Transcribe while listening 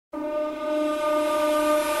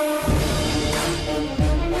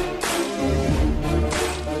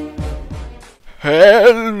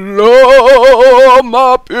Hello,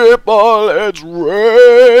 my people, it's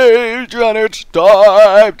Rage, and it's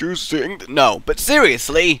time to sing. No, but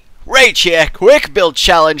seriously, Rage here, quick build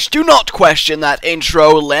challenge, do not question that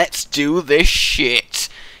intro, let's do this shit.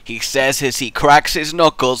 He says as he cracks his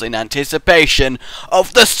knuckles in anticipation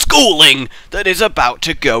of the schooling that is about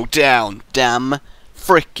to go down. Damn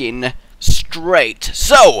frickin' straight.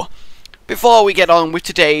 So, before we get on with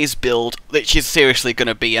today's build, which is seriously going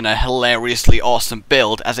to be a hilariously awesome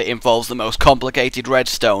build as it involves the most complicated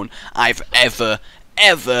redstone I've ever,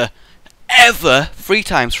 3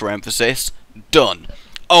 times for emphasis, done.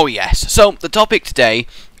 Oh yes, so the topic today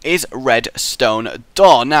is redstone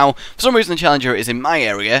door. Now, for some reason the challenger is in my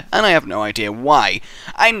area, and I have no idea why.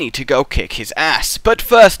 I need to go kick his ass. But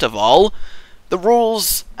first of all, the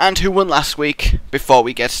rules and who won last week before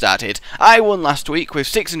we get started. I won last week with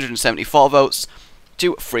 674 votes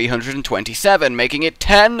to 327, making it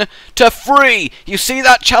 10-3. You see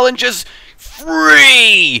that, challengers?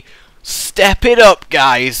 Free! Step it up,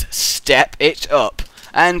 guys. Step it up.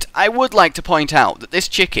 And I would like to point out that this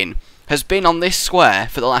chicken has been on this square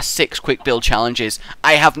for the last 6 quick build challenges.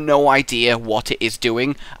 I have no idea what it is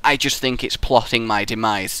doing. I just think it's plotting my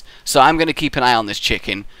demise. So I'm going to keep an eye on this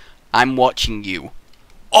chicken. I'm watching you.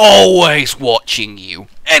 Always watching you.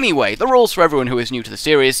 Anyway, the rules for everyone who is new to the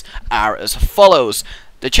series are as follows.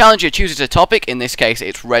 The challenger chooses a topic, in this case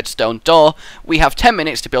it's redstone door. We have 10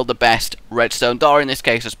 minutes to build the best redstone door in this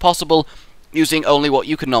case as possible, using only what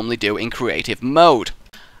you can normally do in creative mode.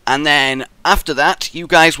 And then, after that, you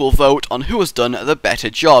guys will vote on who has done the better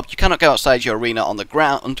job. You cannot go outside your arena on the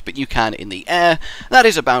ground, but you can in the air. That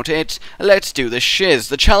is about it. Let's do the shiz.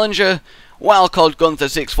 The challenger, while called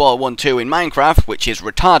Gunther6412 in Minecraft, which is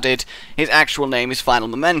retarded, his actual name is Final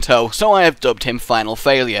Memento, so I have dubbed him Final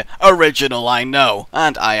Failure. Original, I know,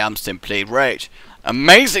 and I am simply Rage.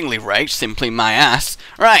 Amazingly Rage, simply my ass.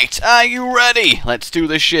 Right, are you ready? Let's do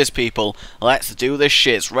this shiz, people. Let's do this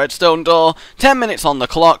shiz. Redstone door, 10 minutes on the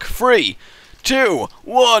clock. 3, 2,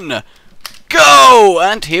 1, go!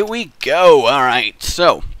 And here we go. Alright,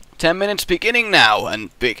 so, 10 minutes beginning now,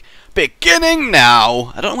 and beginning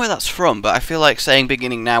now! I don't know where that's from, but I feel like saying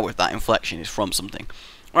beginning now with that inflection is from something.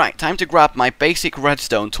 Right, time to grab my basic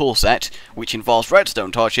redstone toolset, which involves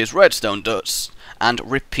redstone torches, redstone dust, and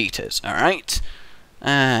repeaters, alright?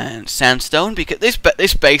 And sandstone, because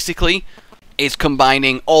this basically is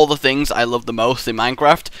combining all the things I love the most in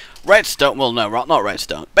Minecraft. Redstone, well no, not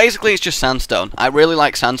redstone. Basically it's just sandstone. I really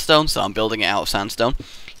like sandstone, so I'm building it out of sandstone.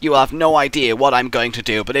 You will have no idea what I'm going to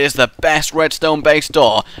do, but it is the best redstone-based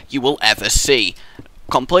door you will ever see.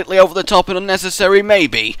 Completely over the top and unnecessary,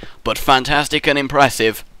 maybe, but fantastic and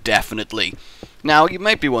impressive, definitely. Now, you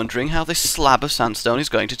may be wondering how this slab of sandstone is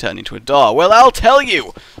going to turn into a door. Well, I'll tell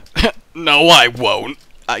you! No, I won't.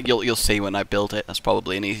 You'll see when I build it. That's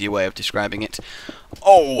probably an easier way of describing it.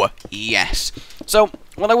 Oh, yes. So,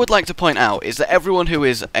 what I would like to point out is that everyone who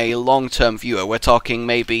is a long-term viewer, we're talking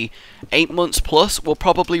maybe 8 months plus, will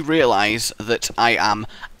probably realise that I am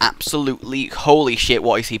absolutely... Holy shit,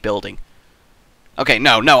 what is he building? Okay,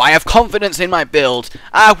 no, I have confidence in my build.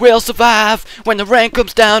 I will survive when the rain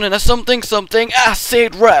comes down and a something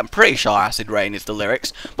acid rain. I'm pretty sure acid rain is the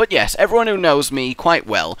lyrics. But yes, everyone who knows me quite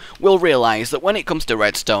well will realise that when it comes to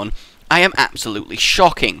redstone, I am absolutely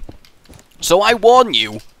shocking. So I warn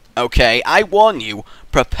you, okay, I warn you,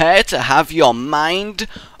 prepare to have your mind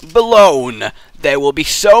blown. There will be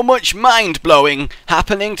so much mind blowing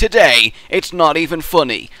happening today, it's not even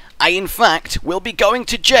funny. I, in fact, will be going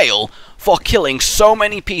to jail for killing so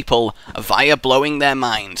many people via blowing their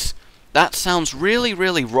minds. That sounds really,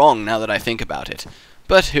 really wrong now that I think about it.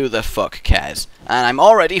 But who the fuck cares? And I'm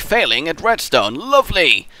already failing at redstone.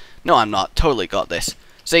 Lovely! No, I'm not. Totally got this.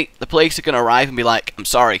 See, the police are going to arrive and be like, I'm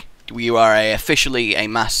sorry, you are officially a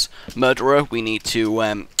mass murderer. We need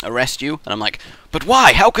to arrest you. And I'm like, but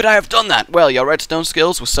why? How could I have done that? Well, your redstone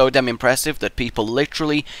skills were so damn impressive that people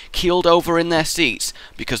literally keeled over in their seats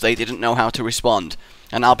because they didn't know how to respond.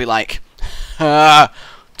 And I'll be like, ha,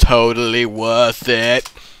 totally worth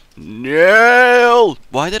it. No!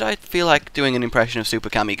 Why did I feel like doing an impression of Super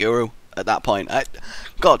Kami Guru at that point?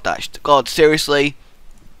 God, seriously?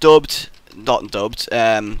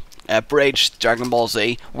 Abridged Dragon Ball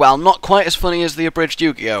Z, while not quite as funny as the abridged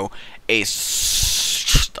Yu-Gi-Oh,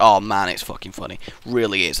 is... Oh man, it's fucking funny.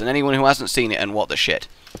 Really is. And anyone who hasn't seen it, and what the shit.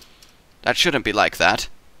 That shouldn't be like that.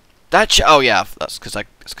 Oh yeah, that's because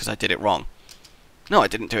I did it wrong. No, I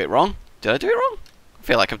didn't do it wrong. Did I do it wrong? I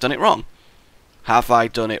feel like I've done it wrong. Have I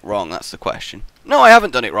done it wrong? That's the question. No, I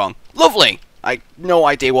haven't done it wrong. Lovely! I no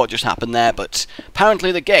idea what just happened there, but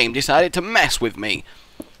apparently the game decided to mess with me.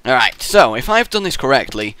 Alright, so if I've done this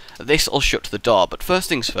correctly, this'll shut the door, but first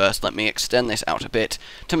things first, let me extend this out a bit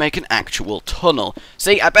to make an actual tunnel.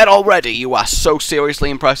 See, I bet already you are so seriously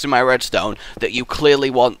impressed with my redstone that you clearly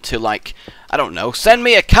want to, like, I don't know, send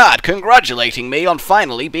me a card congratulating me on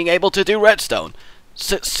finally being able to do redstone.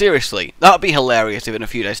 Seriously, that would be hilarious if in a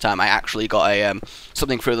few days' time I actually got a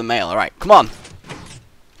something through the mail. Alright, come on.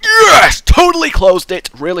 Yes! Totally closed it.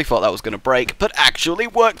 Really thought that was going to break, but actually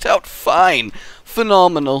worked out fine.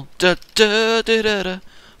 Phenomenal. Da da da da da.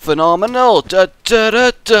 Phenomenal. Da da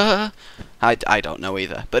da da. I don't know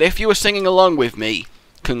either. But if you were singing along with me,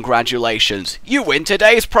 congratulations. You win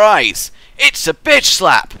today's prize. It's a bitch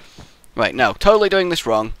slap. Right, no. Totally doing this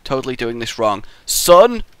wrong. Totally doing this wrong.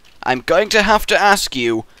 Son, I'm going to have to ask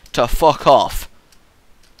you to fuck off.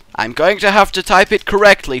 I'm going to have to type it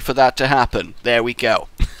correctly for that to happen. There we go.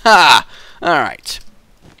 Ha! Alright.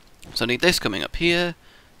 So I need this coming up here.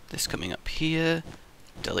 This coming up here.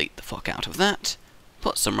 Delete the fuck out of that.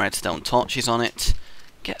 Put some redstone torches on it.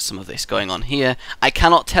 Get some of this going on here. I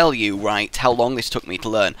cannot tell you, right, how long this took me to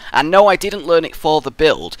learn. And no, I didn't learn it for the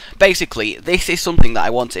build. Basically, this is something that I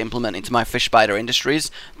want to implement into my Fish Spider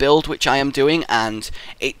Industries build, which I am doing, and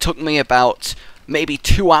it took me about maybe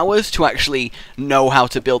 2 hours to actually know how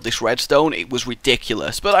to build this redstone. It was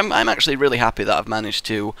ridiculous, but I'm actually really happy that I've managed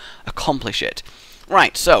to accomplish it.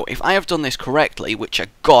 Right, so, if I have done this correctly, which,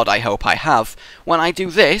 God, I hope I have, when I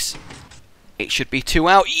do this, it should be 2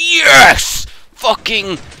 out. Yes!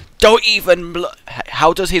 Fucking don't even...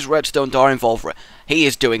 How does his redstone door involve... He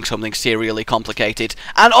is doing something serially complicated.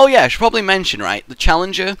 And, oh yeah, I should probably mention, right, the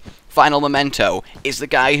challenger, Final Memento, is the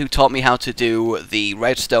guy who taught me how to do the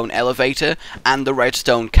redstone elevator and the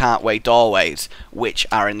redstone cartway doorways, which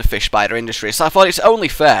are in the Fish Spider Industry. So I thought it's only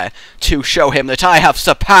fair to show him that I have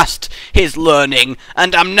surpassed his learning,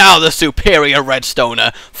 and am now the superior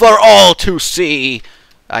redstoner for all to see.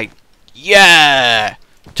 Yeah!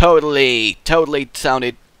 Totally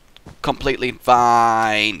sounded completely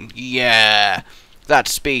fine. Yeah. That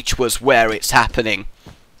speech was where it's happening.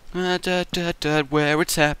 Where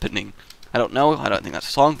it's happening. I don't know. I don't think that's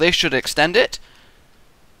a song. They should extend it.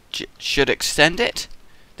 Should extend it.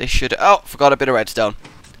 They should... Oh, forgot a bit of redstone.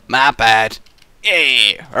 My bad.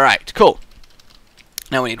 Yeah. Alright, cool.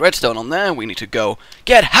 Now we need redstone on there. We need to go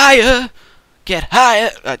get higher. Get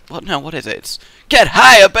higher. What? No, what is it? It's get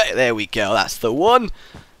higher. There we go. That's the one.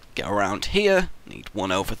 Get around here. Need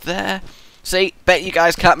one over there. See, bet you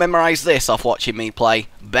guys can't memorize this off watching me play.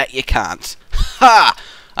 Bet you can't. Ha!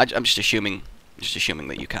 I'm just assuming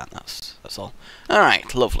that you can't. That's all.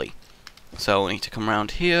 Alright, lovely. So we need to come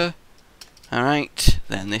around here. Alright,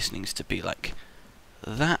 then this needs to be like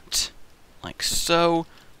that. Like so.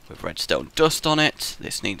 With redstone dust on it.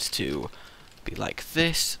 This needs to be like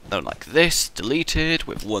this. No, like this. Deleted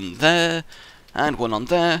with one there. And one on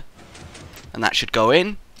there. And that should go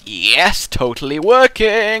in. Yes, totally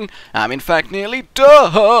working! I'm in fact nearly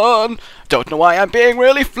done! Don't know why I'm being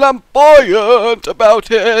really flamboyant about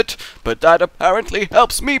it, but that apparently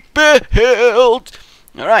helps me build!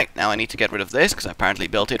 Alright, now I need to get rid of this, because I apparently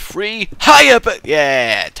built it free. Higher, but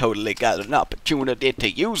yeah, totally got an opportunity to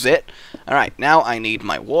use it. Alright, now I need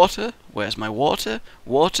my water. Where's my water?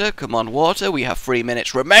 Water, come on water, we have 3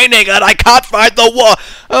 minutes remaining and I can't find the water!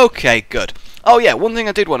 Okay, good. Oh yeah, one thing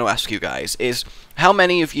I did want to ask you guys is, how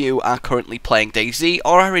many of you are currently playing DayZ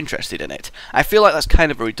or are interested in it? I feel like that's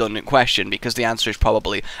kind of a redundant question because the answer is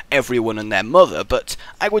probably everyone and their mother, but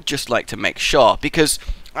I would just like to make sure, because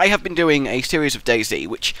I have been doing a series of DayZ,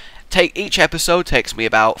 which each episode takes me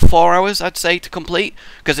about 4 hours, I'd say, to complete,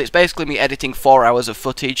 because it's basically me editing 4 hours of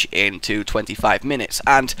footage into 25 minutes,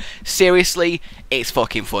 and seriously, it's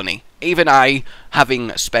fucking funny. Even I,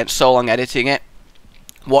 having spent so long editing it,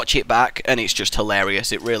 watch it back and it's just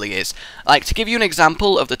hilarious. It really is. Like, to give you an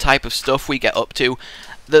example of the type of stuff we get up to,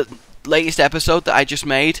 the latest episode that I just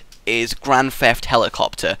made is Grand Theft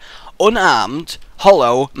Helicopter. Unarmed,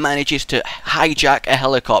 Hollow manages to hijack a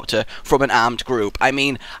helicopter from an armed group. I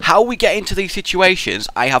mean, how we get into these situations,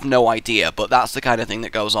 I have no idea, but that's the kind of thing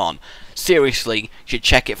that goes on. Seriously, you should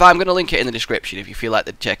check it. I'm going to link it in the description if you feel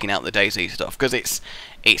like checking out the DayZ stuff, because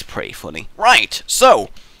it's pretty funny. Right, so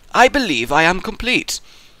I believe I am complete.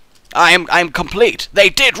 I'm complete. They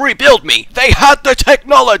did rebuild me. They had the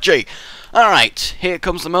technology. Alright, here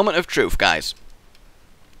comes the moment of truth, guys.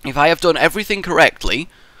 If I have done everything correctly,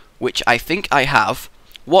 which I think I have,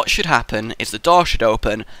 what should happen is the door should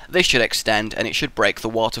open, this should extend, and it should break the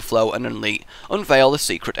water flow and unveil the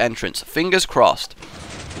secret entrance. Fingers crossed.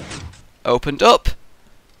 Opened up,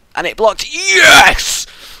 and it blocked. Yes!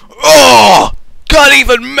 Oh! Can't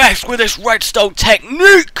even mess with this redstone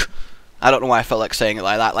technique! I don't know why I felt like saying it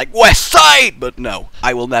like that, like West Side, but no,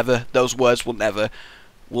 I will never. Those words will never.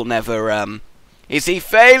 Is he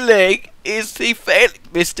failing? Is he failing?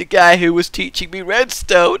 Mr. Guy who was teaching me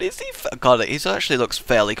Redstone, is he God, it actually looks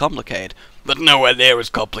fairly complicated, but nowhere near as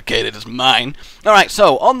complicated as mine. Alright,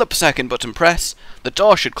 so, on the second button press, the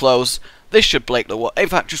door should close, this should break the water. In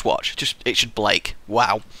fact, just watch, it should break.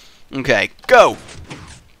 Wow. Okay, go!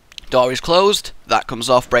 Door is closed, that comes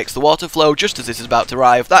off, breaks the water flow, just as this is about to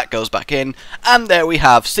arrive, that goes back in, and there we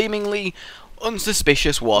have seemingly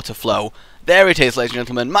unsuspicious water flow. There it is, ladies and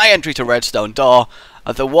gentlemen, my entry to Redstone door,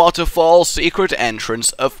 the waterfall secret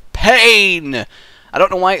entrance of pain! I don't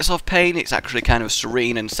know why it's of pain, it's actually kind of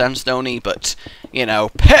serene and sandstone-y, but, you know,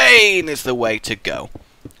 pain is the way to go.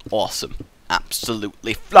 Awesome.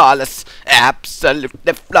 Absolutely flawless.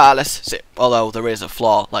 Absolutely flawless. Although there is a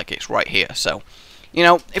flaw, like it's right here, so... You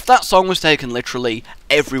know, if that song was taken literally,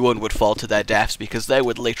 everyone would fall to their deaths, because there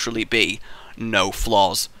would literally be no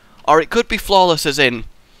flaws. Or it could be flawless as in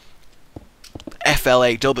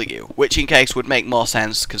FLAW, which in case would make more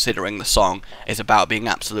sense considering the song is about being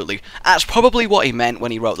absolutely... That's probably what he meant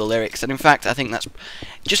when he wrote the lyrics, and in fact, I think that's...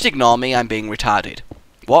 Just ignore me, I'm being retarded.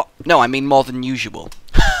 What? No, I mean more than usual.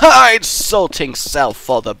 Insulting self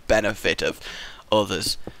for the benefit of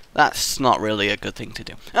others. That's not really a good thing to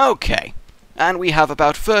do. Okay. And we have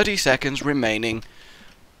about 30 seconds remaining.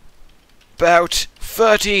 About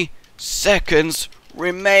 30 seconds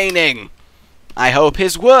remaining. I hope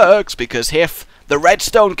his works, because if the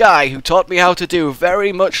Redstone guy who taught me how to do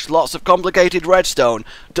very much lots of complicated redstone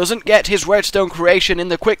doesn't get his redstone creation in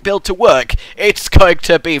the quick build to work, it's going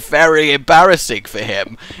to be very embarrassing for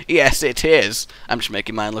him. Yes, it is. I'm just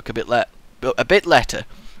making mine look a bit letter.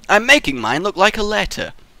 I'm making mine look like a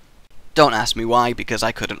letter. Don't ask me why, because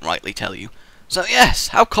I couldn't rightly tell you. So yes,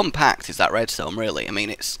 how compact is that redstone really? I mean,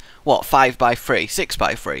 it's, what, 5 by 3? 6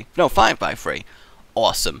 by 3? No, 5 by 3.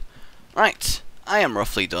 Awesome. Right, I am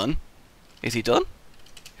roughly done. Is he done?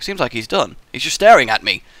 It seems like he's done. He's just staring at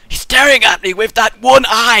me. He's staring at me with that one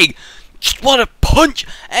eye! Just want to punch!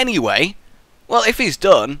 Anyway, well, if he's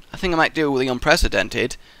done, I think I might do the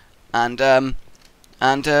unprecedented. And, oh,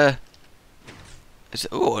 I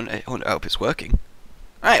hope it's working.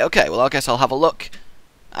 Right, okay, well, I guess I'll have a look.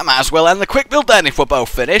 I might as well end the quick build then if we're both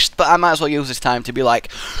finished, but I might as well use this time to be like,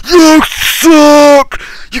 you suck!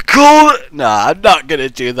 You call it? Nah, I'm not gonna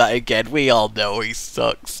do that again. We all know he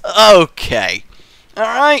sucks. Okay.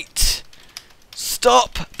 Alright.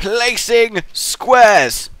 Stop placing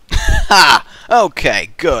squares. Ha!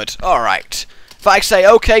 Okay, good. Alright. If I say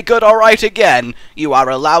okay, good, alright again, you are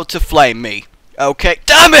allowed to flame me. Okay.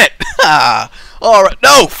 Damn it! Ha! Alright.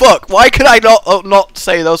 No, fuck. Why can I not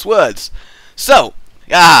say those words? So,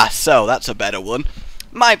 so that's a better one.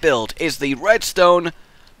 My build is the redstone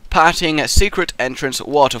parting secret entrance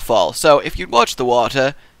waterfall. So if you watch the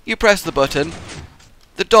water, you press the button,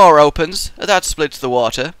 the door opens, that splits the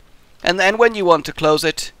water, and then when you want to close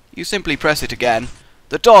it, you simply press it again,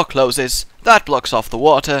 the door closes, that blocks off the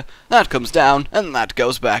water, that comes down, and that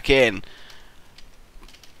goes back in.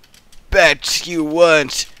 Bet you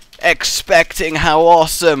weren't expecting how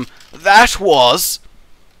awesome that was,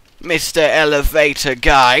 Mr. Elevator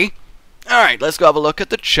Guy. Alright, let's go have a look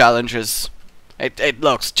at the challenges. It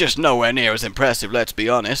looks just nowhere near as impressive, let's be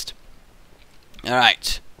honest.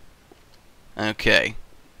 Alright. Okay.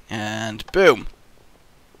 And boom.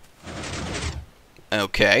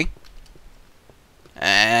 Okay.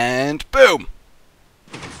 And boom.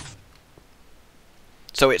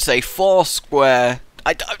 So it's a 4 square...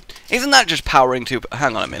 isn't that just powering to...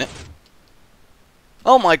 Hang on a minute.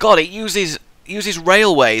 Oh my god, it uses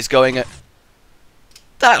railways going at...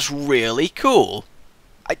 That's really cool.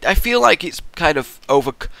 I feel like it's kind of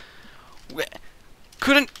over...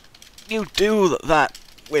 Couldn't you do that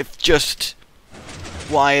with just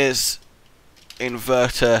wires,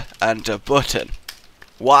 inverter, and a button?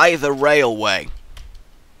 Why the railway?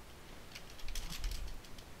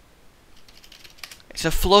 It's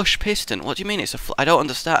a flush piston. What do you mean it's a I don't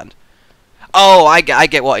understand. Oh, I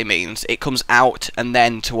get what he means. It comes out and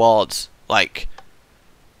then towards, like...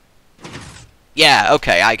 Yeah,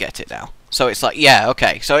 okay, I get it now. So it's like, yeah,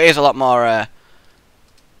 okay. So it is a lot more,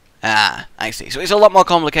 I see. So it's a lot more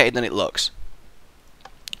complicated than it looks.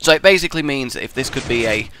 So it basically means that if this could be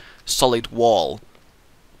a solid wall...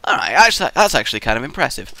 Alright, that's actually kind of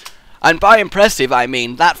impressive. And by impressive, I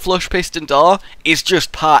mean that flush piston door is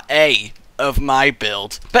just part A of my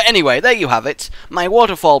build. But anyway, there you have it. My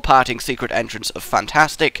waterfall parting secret entrance of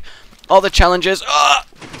fantastic. All the challenges...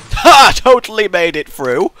 Totally made it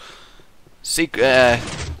through. I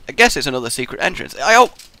guess it's another secret entrance. I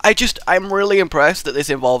I'm really impressed that this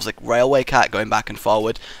involves a railway cart going back and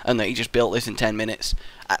forward, and that he just built this in 10 minutes.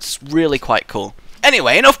 That's really quite cool.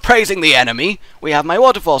 Anyway, enough praising the enemy. We have my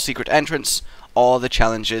waterfall secret entrance, or the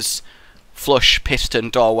challenger's flush piston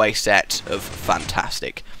doorway set of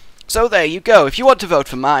fantastic. So there you go. If you want to vote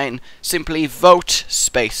for mine, simply vote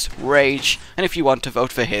space rage, and if you want to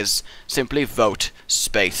vote for his, simply vote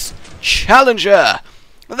space challenger.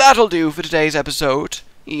 That'll do for today's episode.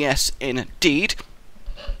 Yes, indeed.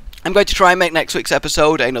 I'm going to try and make next week's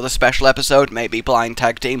episode another special episode, maybe blind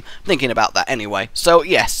tag team. I'm thinking about that anyway. So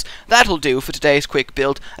yes, that'll do for today's quick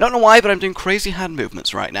build. I don't know why, but I'm doing crazy hand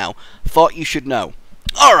movements right now. Thought you should know.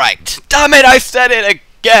 Alright, damn it, I said it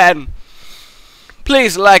again!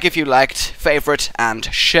 Please like if you liked, favourite, and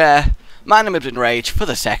share. My name has been Rage for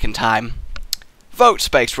the second time. Vote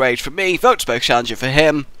space rage for me, vote space challenger for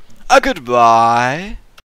him. Goodbye.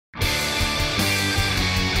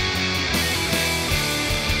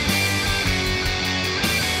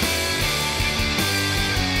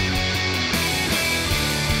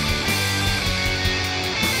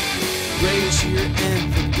 Rage here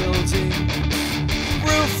in the building.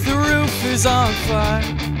 The roof is on fire.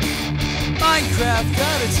 Minecraft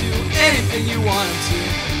gotta do anything you want him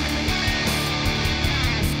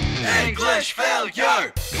to. English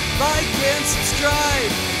failure! Like and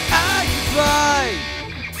subscribe.